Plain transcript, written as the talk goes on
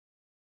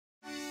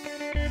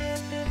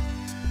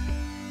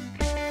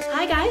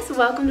Hi guys,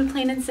 welcome to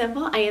Plain and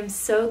Simple. I am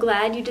so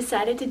glad you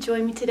decided to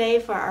join me today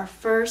for our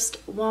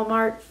first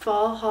Walmart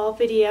fall haul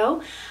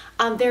video.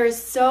 There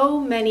is so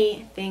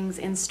many things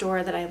in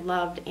store that I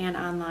loved and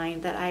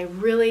online that I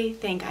really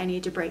think I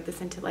need to break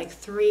this into like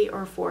 3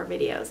 or 4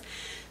 videos.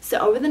 So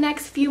over the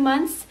next few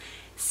months,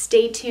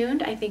 stay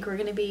tuned. I think you're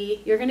gonna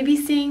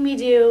be seeing me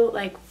do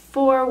like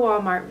 4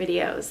 Walmart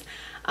videos.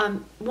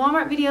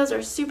 Walmart videos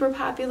are super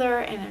popular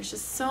and there's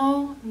just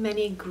so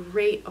many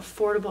great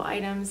affordable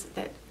items,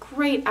 that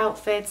great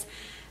outfits,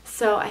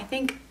 so I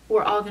think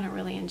we're all gonna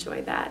really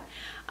enjoy that.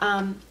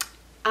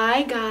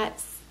 I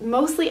got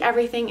mostly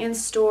everything in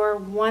store,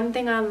 one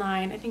thing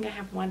online. I think I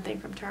have one thing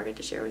from Target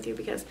to share with you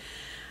because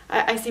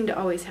I seem to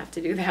always have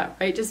to do that,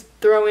 right? Just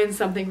throw in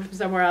something from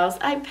somewhere else.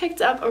 I picked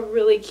up a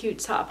really cute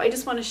top. I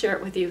just want to share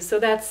it with you, so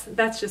that's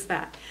just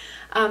that.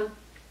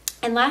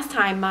 And last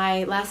time,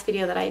 my last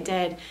video that I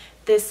did,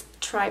 this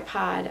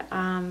tripod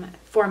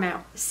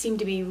format seemed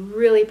to be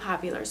really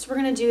popular, so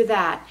we're going to do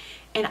that.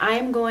 And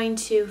I'm going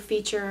to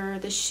feature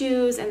the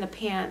shoes and the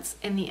pants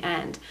in the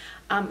end.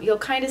 You'll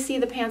kind of see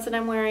the pants that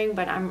I'm wearing,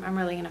 but I'm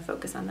really going to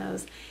focus on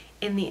those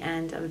in the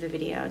end of the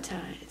video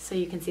so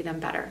you can see them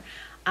better.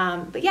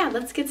 But yeah,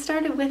 let's get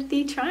started with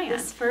the try-on.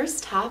 This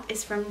first top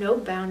is from No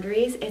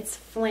Boundaries. It's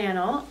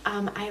flannel.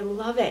 I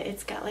love it.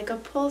 It's got like a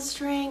pull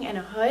string and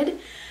a hood.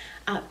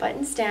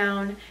 Buttons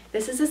down.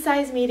 This is a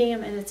size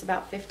medium and it's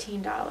about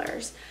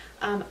 $15.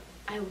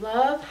 I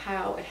love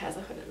how it has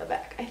a hood in the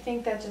back. I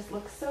think that just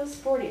looks so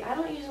sporty. I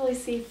don't usually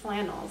see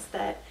flannels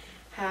that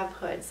have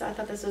hoods, so I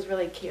thought this was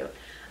really cute.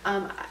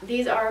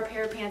 These are a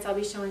pair of pants I'll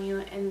be showing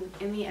you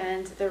in the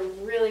end. They're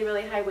really,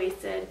 really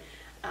high-waisted,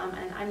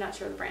 and I'm not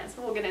sure the brand,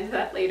 so we'll get into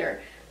that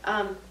later.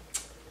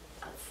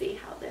 Let's see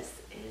how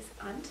this is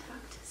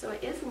untucked. So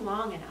it is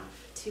long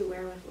enough to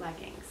wear with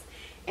leggings.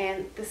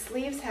 And the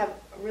sleeves have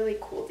a really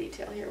cool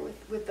detail here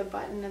with the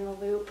button and the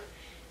loop,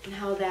 and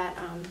how that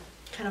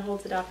kind of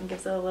holds it up and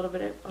gives it a little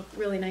bit of a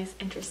really nice,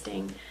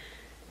 interesting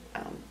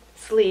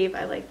sleeve.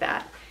 I like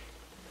that.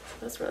 So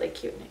that's really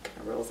cute, and it kind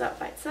of rolls out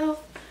by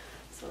itself.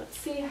 So let's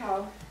see how it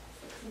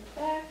looks in the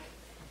back.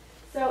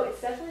 So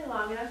it's definitely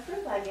long enough for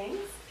leggings,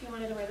 if you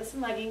wanted to wear this in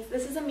leggings.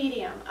 This is a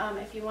medium.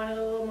 If you wanted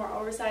a little more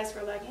oversized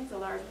for leggings, a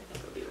large I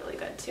think would be really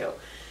good too.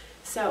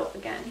 So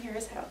again,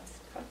 here's how it's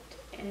tucked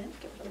in.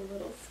 Give it a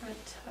little front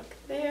tuck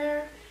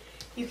there.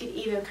 You could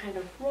even kind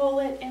of roll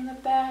it in the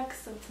back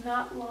so it's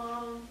not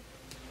long.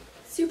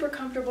 Super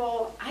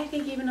comfortable. I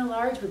think even a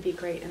large would be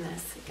great in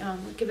this.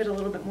 Give it a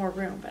little bit more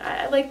room, but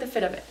I like the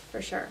fit of it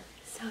for sure.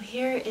 So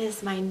here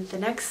is the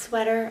next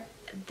sweater.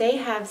 They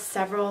have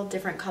several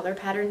different color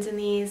patterns in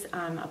these.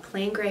 A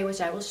plain gray, which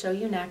I will show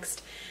you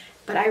next,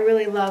 but I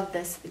really love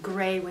this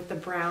gray with the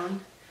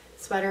brown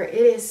sweater. It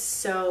is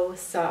so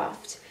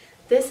soft.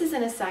 This is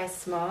in a size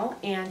small,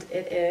 and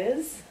it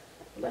is,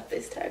 I left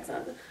these tags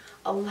on,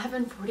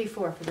 $11.44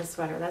 for this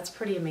sweater. That's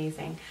pretty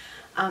amazing.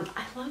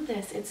 I love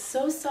this. It's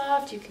so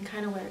soft. You can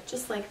kind of wear it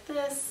just like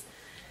this,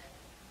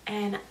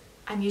 and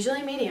I'm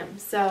usually medium,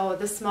 so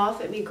the small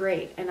fit me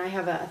great, and I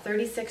have a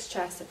 36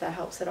 chest if that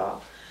helps at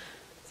all.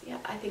 So yeah,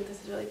 I think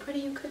this is really pretty.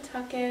 You could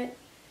tuck it,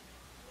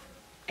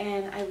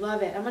 and I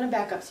love it. I'm going to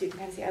back up so you can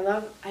kind of see. I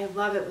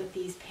love it with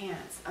these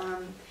pants.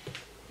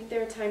 I think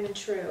they're time and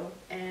true,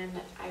 and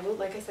I will,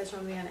 like I said, show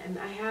them again. And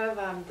I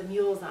have the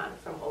Mules on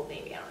from Old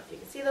Navy. I don't know if you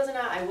can see those or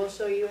not. I will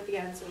show you at the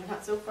end, so we're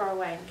not so far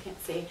away and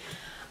can't see.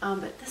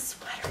 But this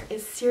sweater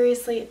is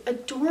seriously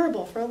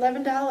adorable for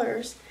 $11,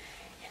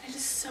 and it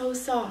is so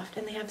soft,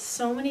 and they have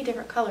so many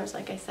different colors.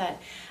 Like I said,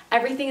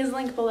 everything is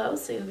linked below,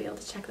 so you'll be able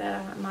to check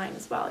that out online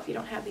as well if you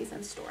don't have these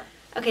in store.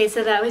 Okay,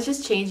 so that was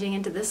just changing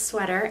into this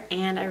sweater,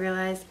 and I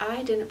realized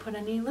I didn't put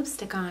any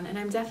lipstick on, and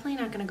I'm definitely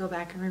not going to go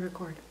back and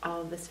re-record all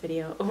of this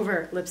video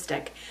over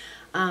lipstick.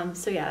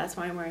 So yeah, that's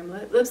why I'm wearing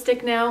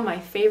lipstick now, my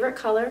favorite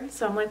color.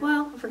 So I'm like,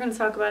 well, if we're going to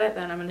talk about it,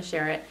 then I'm going to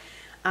share it.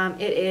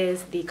 It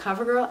is the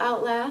CoverGirl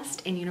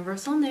Outlast in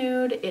Universal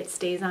Nude. It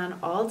stays on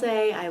all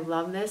day. I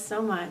love this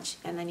so much.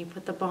 And then you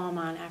put the balm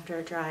on after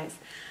it dries.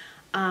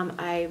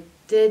 I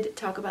did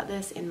talk about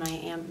this in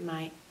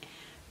my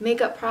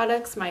makeup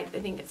products. I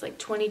think it's like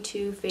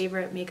 22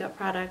 favorite makeup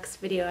products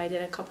video. I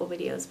did a couple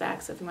videos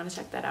back, so if you want to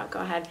check that out, go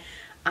ahead.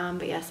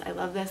 But yes, I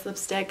love this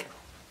lipstick.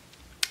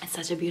 It's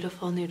such a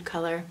beautiful nude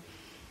color.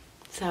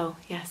 So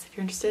yes, if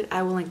you're interested,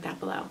 I will link that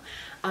below.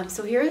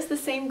 So here is the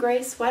same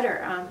gray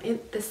sweater,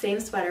 the same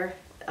sweater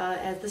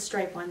as the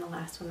stripe one, the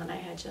last one that I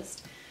had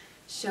just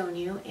shown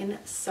you, in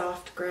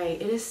soft gray.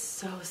 It is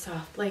so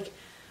soft. Like,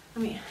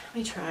 let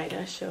me try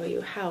to show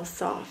you how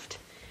soft.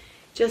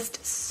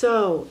 Just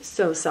so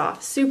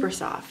soft, super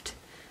soft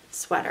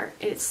sweater.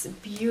 It's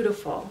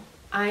beautiful.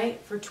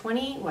 For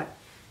 $23,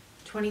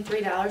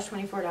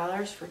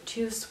 $24 for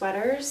 2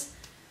 sweaters,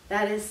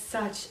 that is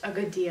such a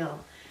good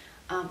deal.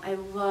 I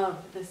love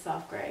this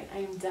soft gray. I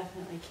am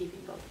definitely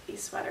keeping both of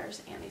these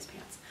sweaters and these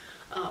pants.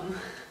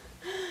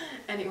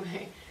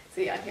 Anyway,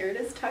 so yeah, here it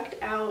is tucked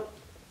out.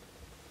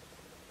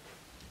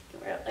 You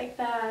can wear it like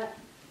that.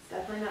 It's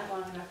definitely not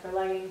long enough for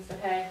leggings, but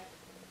hey,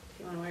 if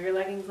you want to wear your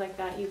leggings like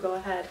that, you go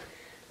ahead.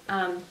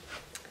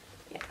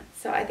 Yeah,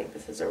 So I think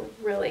this is a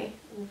really,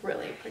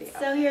 really pretty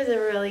outfit. So here's a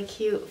really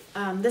cute,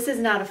 this is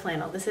not a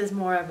flannel. This is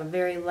more of a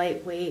very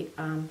lightweight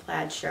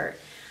plaid shirt.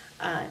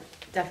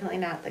 Definitely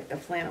not like the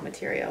flannel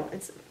material.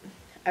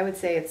 I would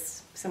say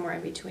it's somewhere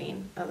in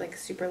between, like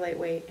super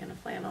lightweight and a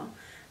flannel.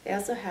 They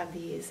also have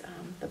these,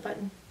 the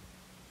button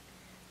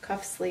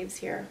cuff sleeves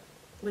here,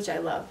 which I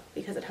love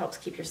because it helps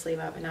keep your sleeve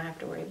up and not have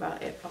to worry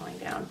about it falling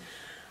down.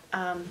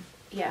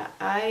 Yeah,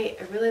 I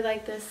really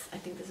like this. I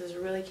think this is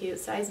really cute.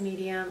 Size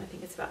medium. I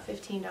think it's about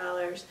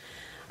 $15.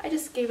 I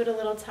just gave it a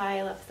little tie.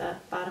 I left the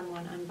bottom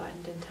one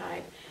unbuttoned and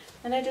tied.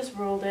 And I just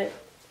rolled it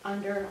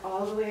under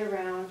all the way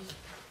around.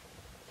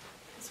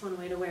 That's one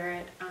way to wear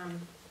it.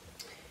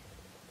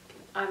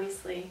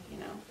 Obviously, you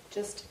know,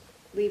 just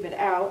leave it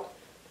out.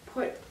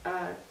 Put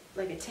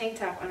like a tank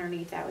top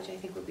underneath that, which I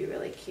think would be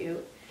really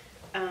cute.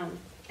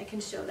 I can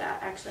show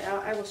that. Actually,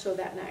 I will show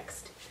that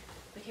next.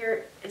 But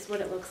here is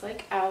what it looks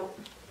like out.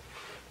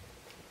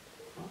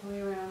 All the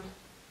way around.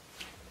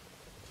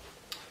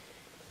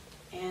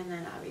 And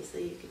then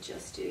obviously you could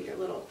just do your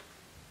little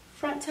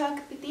front tuck,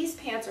 but these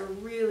pants are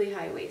really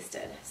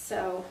high-waisted.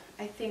 So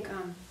I think,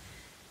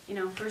 you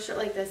know, for a shirt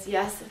like this,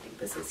 yes, I think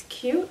this is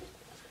cute,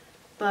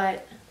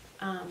 but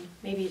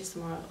maybe just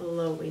more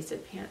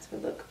low-waisted pants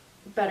would look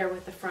better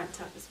with the front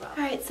tuck as well.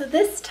 All right, so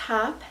this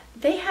top,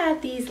 they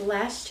had these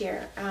last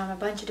year, a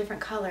bunch of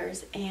different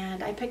colors,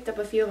 and I picked up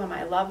a few of them.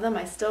 I love them.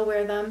 I still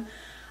wear them,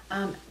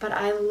 but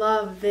I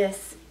love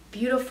this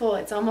beautiful,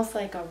 it's almost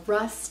like a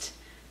rust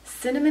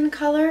cinnamon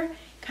color,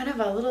 kind of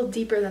a little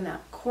deeper than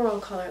that coral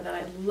color that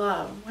I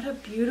love. What a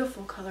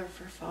beautiful color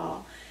for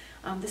fall.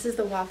 This is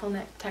the waffle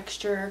neck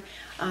texture,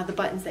 the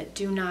buttons that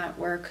do not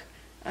work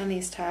on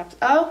these tops.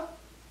 Oh,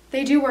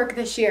 they do work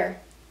this year.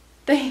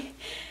 They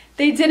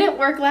didn't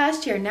work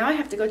last year. Now I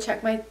have to go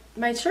check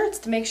my shirts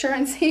to make sure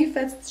and see if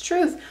that's the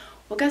truth.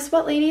 Well, guess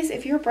what, ladies?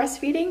 If you're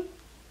breastfeeding,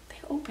 they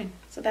open.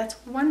 So that's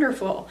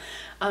wonderful.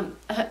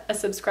 A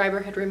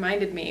subscriber had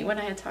reminded me when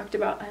I had talked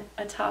about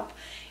a top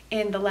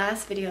in the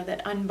last video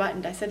that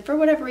unbuttoned. I said, for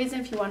whatever reason,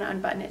 if you want to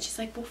unbutton it. She's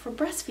like, well, for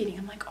breastfeeding.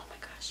 I'm like, oh my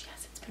gosh,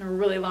 yes, it's been a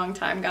really long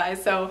time,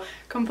 guys. So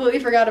completely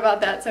forgot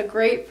about that. So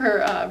great for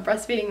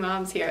breastfeeding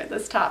moms here at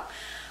this top.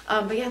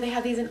 But yeah, they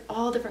have these in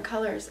all different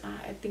colors.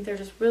 I think they're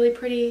just really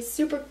pretty,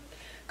 super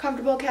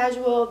comfortable,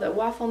 casual. The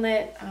waffle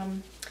knit,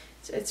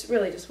 it's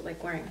really just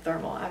like wearing a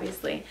thermal,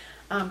 obviously.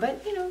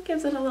 But, you know,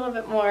 gives it a little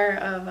bit more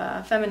of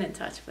a feminine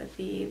touch with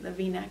the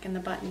V-neck and the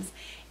buttons.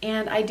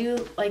 And I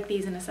do like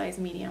these in a size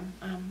medium,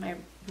 my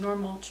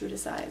normal true to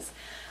size.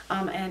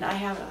 And I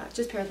have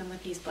just paired them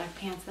with these black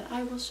pants that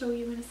I will show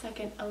you in a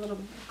second, a little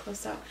bit more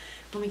close up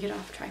when we get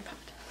off tripod.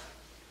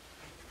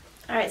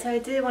 Alright, so I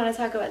did want to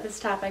talk about this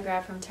top I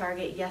grabbed from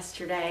Target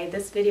yesterday.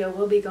 This video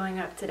will be going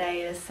up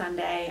today. It is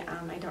Sunday.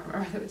 I don't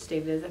remember which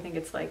date it is. I think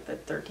it's like the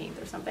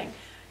 13th or something.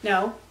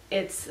 No,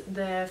 it's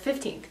the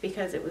 15th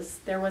because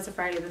there was a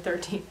Friday the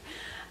 13th.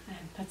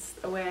 That's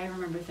the way I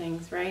remember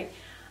things, right?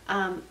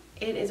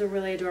 It is a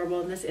really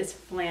adorable, and this is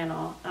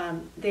flannel.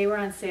 They were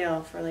on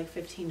sale for like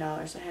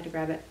 $15, so I had to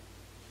grab it.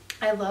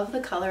 I love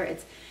the color.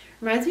 It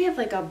reminds me of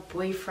like a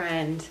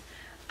boyfriend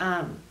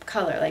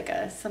color, like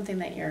something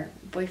that your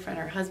boyfriend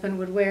or husband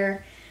would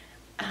wear.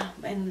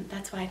 And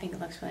that's why I think it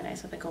looks really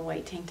nice with like a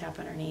white tank top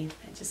underneath.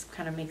 It just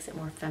kind of makes it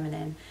more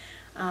feminine.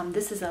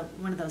 This is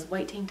one of those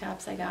white tank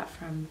tops I got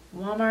from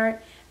Walmart.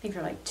 I think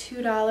they're like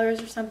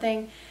 $2 or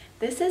something.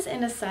 This is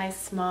in a size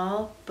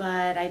small,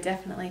 but I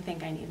definitely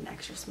think I need an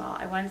extra small.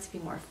 I want it to be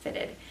more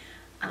fitted.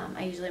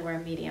 I usually wear a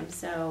medium,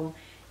 so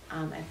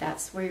if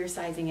that's where your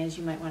sizing is,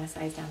 you might want to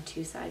size down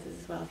 2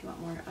 sizes as well if you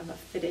want more of a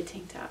fitted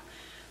tank top.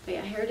 But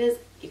yeah, here it is.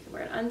 You can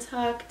wear it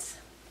untucked.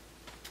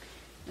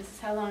 This is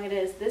how long it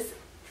is. This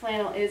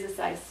flannel is a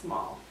size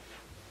small.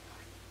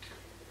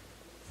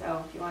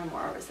 So if you want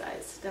more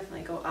oversized,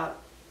 definitely go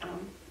up.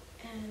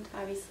 And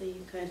obviously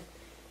you could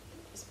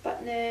just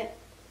button it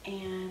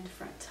and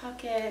front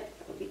tuck it.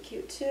 That would be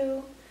cute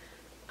too.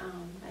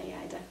 But yeah,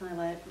 I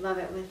definitely love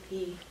it with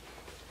the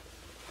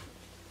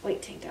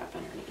white tank top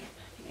underneath.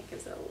 I think it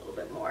gives it a little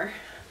bit more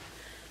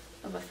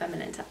of a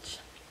feminine touch.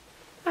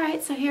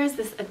 Alright, so here's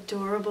this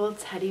adorable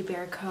teddy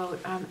bear coat.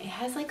 It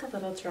has like a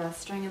little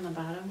drawstring in the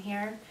bottom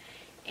here,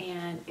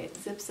 and it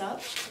zips up.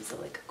 It's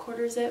like a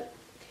quarter zip,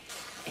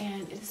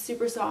 and it's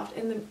super soft.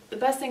 And the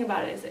best thing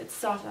about it is it's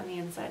soft on the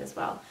inside as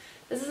well.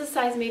 This is a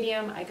size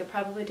medium. I could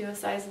probably do a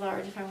size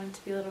large if I wanted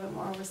to be a little bit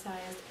more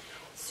oversized.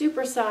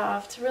 Super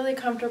soft, really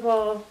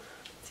comfortable.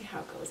 Let's see how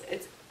it goes.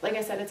 It's, like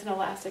I said, it's an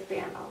elastic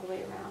band all the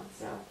way around,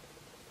 so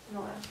an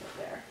elastic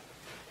there.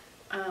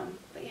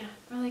 But yeah,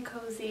 really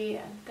cozy,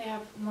 and they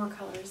have more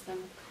colors than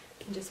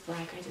just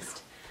black. I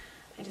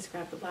just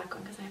grabbed the black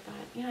one because I thought,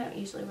 you know, I don't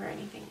usually wear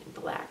anything in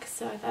black,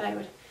 so I thought I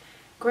would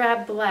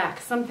grab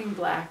black, something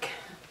black.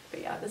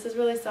 But yeah, this is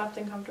really soft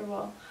and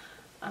comfortable.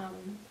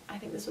 I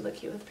think this would look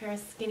cute with a pair of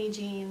skinny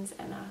jeans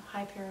and a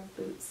high pair of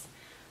boots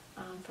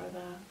for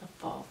the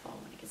fall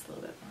when it gets a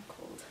little bit more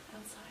cold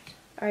outside.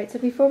 Alright, so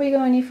before we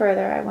go any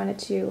further, I wanted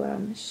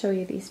to show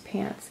you these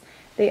pants.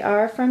 They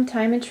are from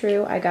Time and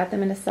True. I got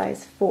them in a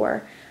size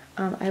 4.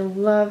 I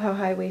love how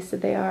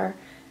high-waisted they are.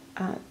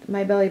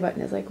 My belly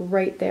button is like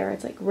right there.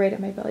 It's like right at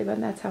my belly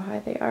button. That's how high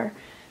they are.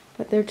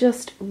 But they're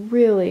just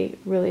really,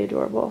 really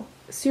adorable.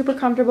 Super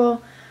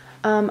comfortable.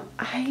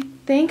 I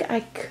think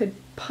I could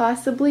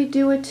possibly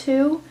do a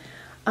 2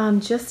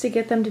 just to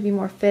get them to be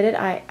more fitted.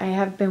 I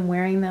have been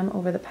wearing them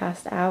over the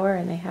past hour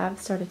and they have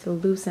started to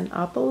loosen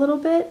up a little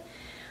bit.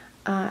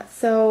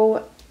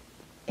 So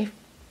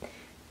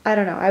I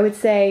don't know, I would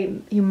say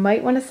you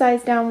might want to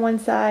size down one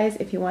size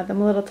if you want them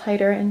a little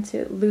tighter and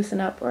to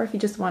loosen up, or if you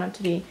just want them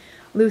to be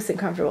loose and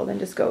comfortable, then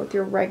just go with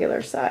your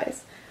regular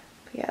size.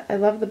 But yeah, I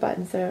love the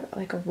buttons. They're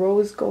like a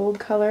rose gold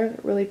color. They're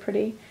really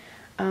pretty.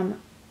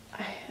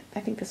 I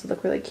think this would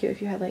look really cute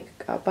if you had like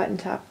a button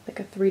top, like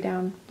a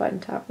 3-down button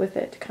top with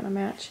it to kind of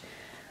match.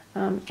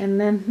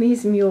 And then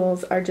these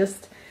Mules are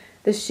just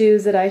the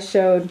shoes that I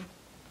showed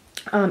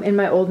in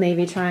my Old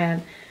Navy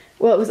try-on.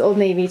 Well, it was Old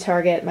Navy,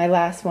 Target, my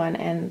last one,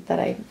 and that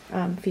I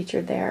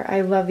featured there.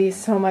 I love these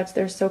so much.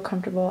 They're so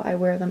comfortable. I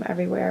wear them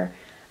everywhere.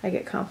 I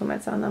get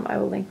compliments on them. I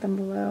will link them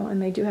below.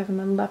 And they do have them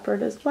in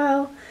leopard as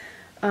well.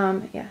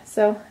 Yeah,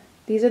 so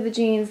these are the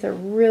jeans. They're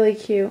really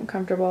cute and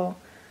comfortable.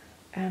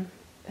 I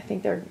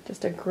think they're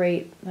just a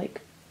great, like,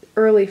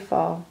 early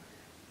fall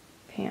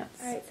pants.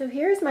 All right, so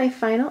here's my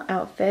final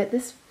outfit.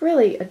 This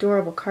really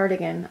adorable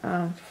cardigan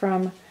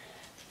from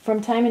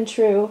Time and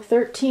True,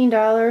 $13,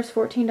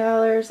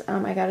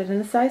 $14. I got it in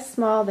a size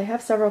small. They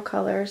have several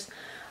colors.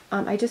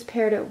 I just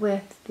paired it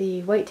with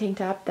the white tank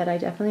top that I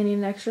definitely need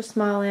an extra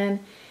small in,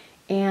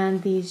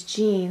 and these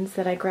jeans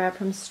that I grabbed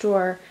from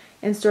store.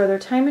 They're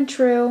Time and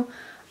True,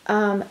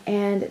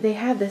 and they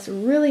have this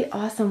really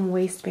awesome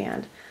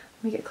waistband.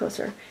 Let me get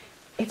closer.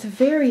 It's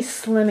very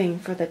slimming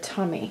for the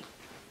tummy.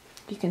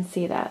 You can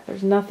see that.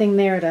 There's nothing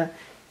there to,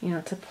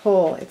 to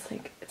pull. It's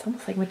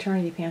almost like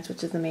maternity pants,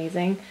 which is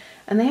amazing.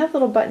 And they have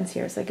little buttons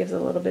here, so it gives a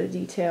little bit of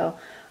detail.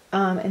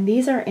 And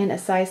these are in a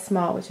size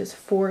small, which is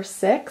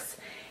 4-6,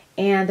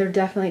 and they're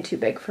definitely too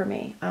big for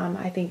me.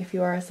 I think if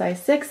you are a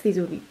size 6, these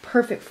would be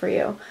perfect for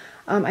you.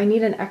 I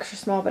need an extra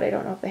small, but I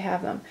don't know if they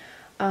have them.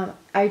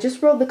 I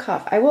just rolled the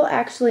cuff. I will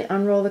actually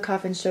unroll the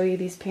cuff and show you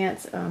these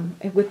pants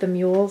with the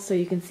Mules so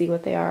you can see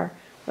what they are,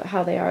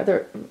 how they are.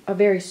 They're a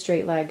very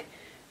straight leg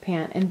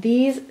pant. And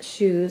these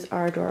shoes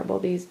are adorable,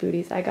 these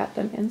Booties. I got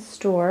them in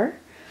store.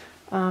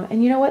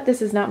 And you know what?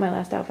 This is not my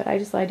last outfit. I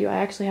just lied to you. I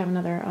actually have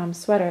another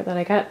sweater that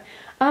I got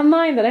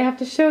online that I have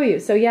to show you.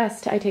 So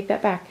yes, I take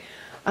that back.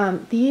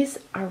 These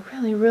are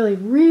really, really,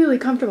 really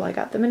comfortable. I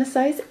got them in a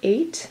size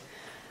 8.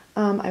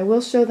 I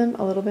will show them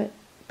a little bit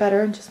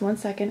better in just one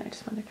second. I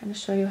just want to kind of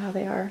show you how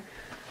they are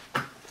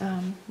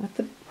with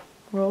the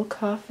roll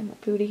cuff and the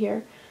booty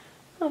here.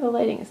 Oh, the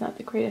lighting is not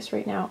the greatest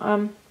right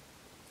now.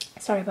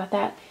 Sorry about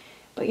that.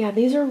 But yeah,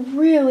 these are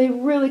really,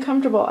 really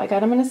comfortable. I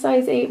got them in a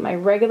size 8, my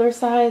regular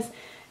size.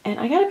 And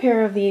I got a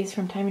pair of these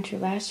from Time and True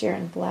last year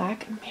in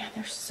black. And man,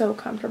 they're so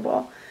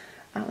comfortable.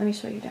 Let me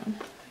show you down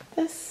like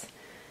this,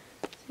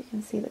 so you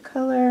can see the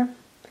color.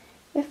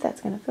 If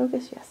that's going to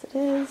focus, yes it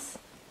is.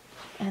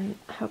 And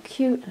how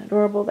cute and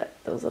adorable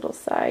that those little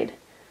side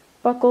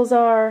buckles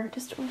are.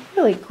 Just a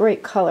really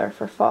great color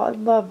for fall. I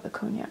love the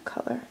cognac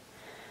color.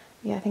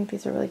 Yeah, I think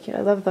these are really cute.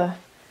 I love the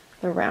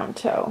round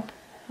toe.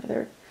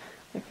 They're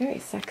very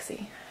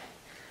sexy.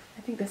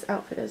 I think this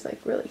outfit is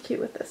like really cute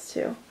with this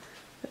too.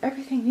 But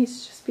everything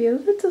needs to just be a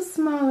little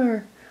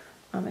smaller,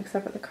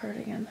 except for the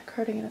cardigan. The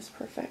cardigan is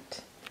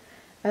perfect.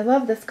 I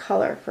love this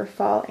color for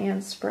fall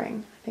and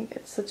spring. I think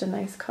it's such a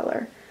nice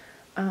color.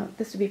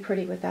 This would be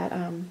pretty with that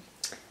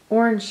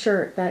orange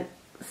shirt, that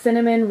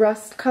cinnamon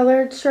rust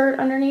colored shirt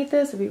underneath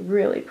this would be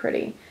really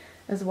pretty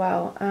as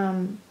well.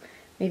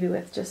 Maybe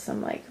with just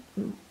some like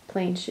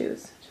plain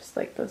shoes, just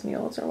like those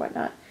Mules or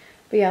whatnot.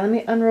 But yeah, let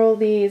me unroll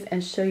these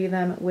and show you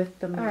them with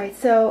the Mules. Alright,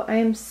 so I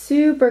am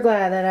super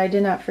glad that I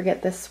did not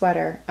forget this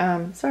sweater.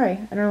 Sorry,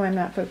 I don't know why I'm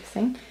not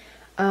focusing.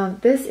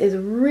 This is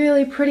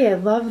really pretty. I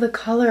love the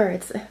color.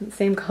 It's the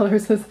same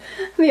colors as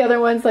the other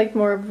ones, like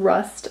more of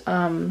rust,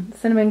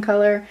 cinnamon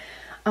color.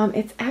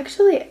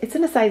 It's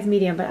in a size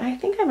medium, but I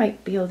think I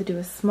might be able to do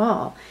a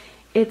small.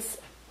 It's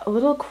a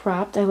little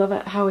cropped. I love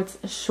how it's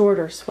a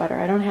shorter sweater.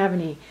 I don't have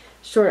any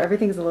short,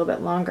 everything's a little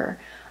bit longer.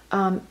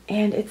 And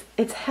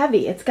it's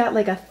heavy. It's got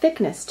like a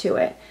thickness to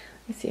it.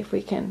 Let's see if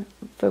we can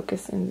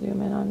focus and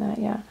zoom in on that.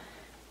 Yeah,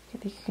 I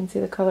think you can see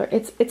the color.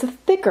 It's a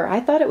thicker.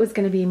 I thought it was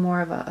going to be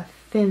more of a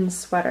thin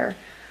sweater.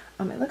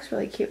 It looks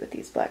really cute with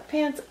these black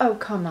pants. Oh,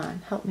 come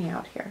on, help me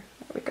out here.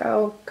 There we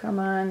go. Come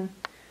on.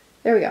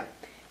 There we go.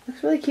 It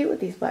looks really cute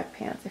with these black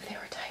pants if they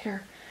were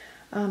tighter.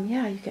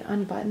 Yeah, you can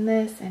unbutton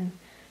this, and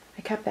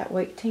I kept that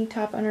white tank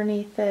top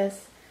underneath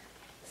this.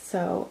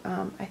 So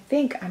I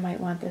think I might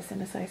want this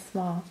in a size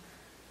small.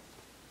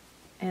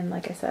 And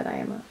like I said,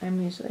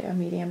 I'm usually a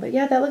medium. But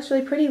yeah, that looks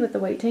really pretty with the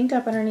white tank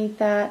top underneath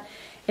that.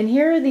 And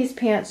here are these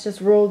pants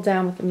just rolled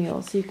down with the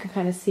Mules, so you can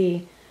kind of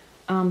see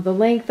the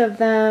length of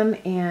them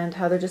and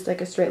how they're just like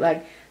a straight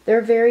leg.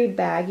 They're very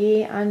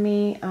baggy on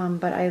me,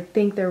 but I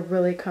think they're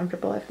really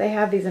comfortable. If they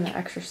have these in an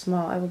extra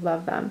small, I would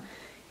love them.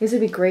 These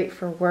would be great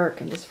for work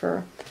and just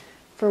for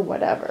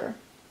whatever.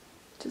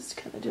 just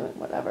kind of doing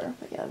whatever.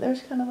 But yeah,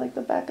 there's kind of like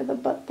the back of the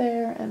butt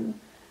there and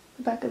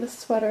the back of the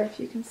sweater if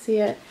you can see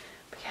it.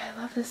 But yeah,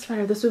 I love this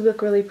sweater. This would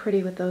look really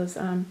pretty with those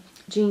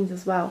jeans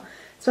as well,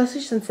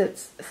 especially since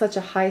it's such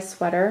a high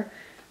sweater.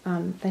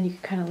 Then you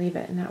can kind of leave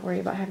it and not worry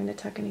about having to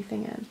tuck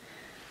anything in.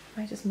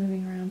 Am I just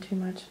moving around too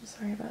much? I'm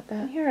sorry about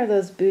that. Here are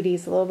those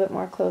booties a little bit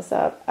more close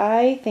up.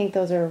 I think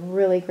those are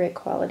really great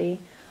quality.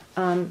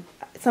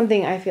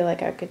 Something I feel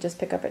like I could just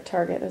pick up at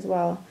Target as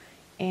well.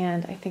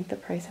 And I think the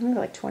price, I think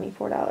they're like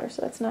 $24,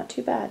 so that's not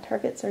too bad.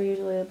 Targets are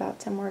usually about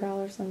 $10 more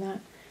than that.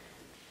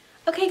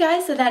 Okay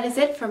guys, so that is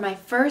it for my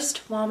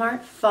first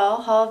Walmart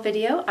fall haul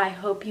video. I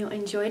hope you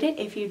enjoyed it.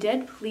 If you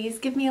did, please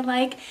give me a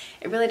like.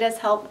 It really does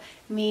help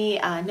me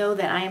know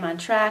that I am on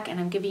track and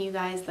I'm giving you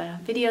guys the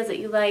videos that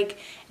you like.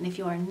 And if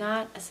you are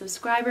not a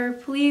subscriber,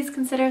 please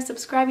consider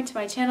subscribing to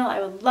my channel.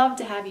 I would love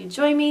to have you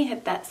join me.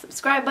 Hit that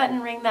subscribe button,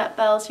 ring that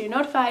bell so you're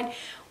notified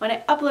when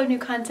I upload new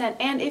content.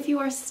 And if you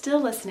are still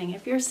listening,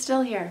 if you're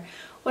still here,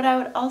 what I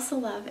would also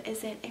love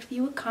is it if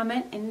you would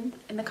comment in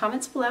the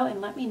comments below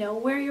and let me know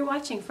where you're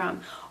watching from,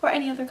 or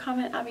any other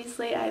comment.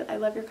 Obviously, I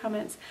love your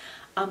comments.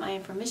 I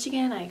am from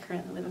Michigan. I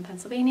currently live in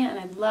Pennsylvania, and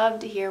I'd love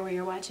to hear where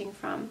you're watching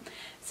from.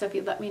 So if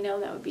you'd let me know,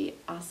 that would be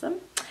awesome.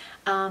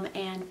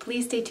 And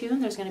please stay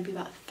tuned. There's going to be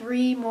about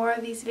 3 more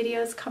of these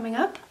videos coming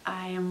up.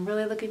 I am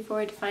really looking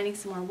forward to finding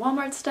some more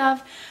Walmart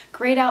stuff,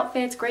 great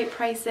outfits, great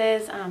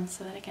prices,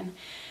 so that I can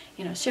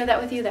share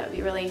that with you. That would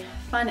be really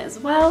fun as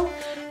well.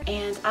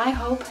 And I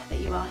hope that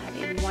you all have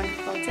a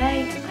wonderful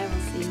day, and I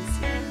will see you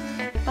soon.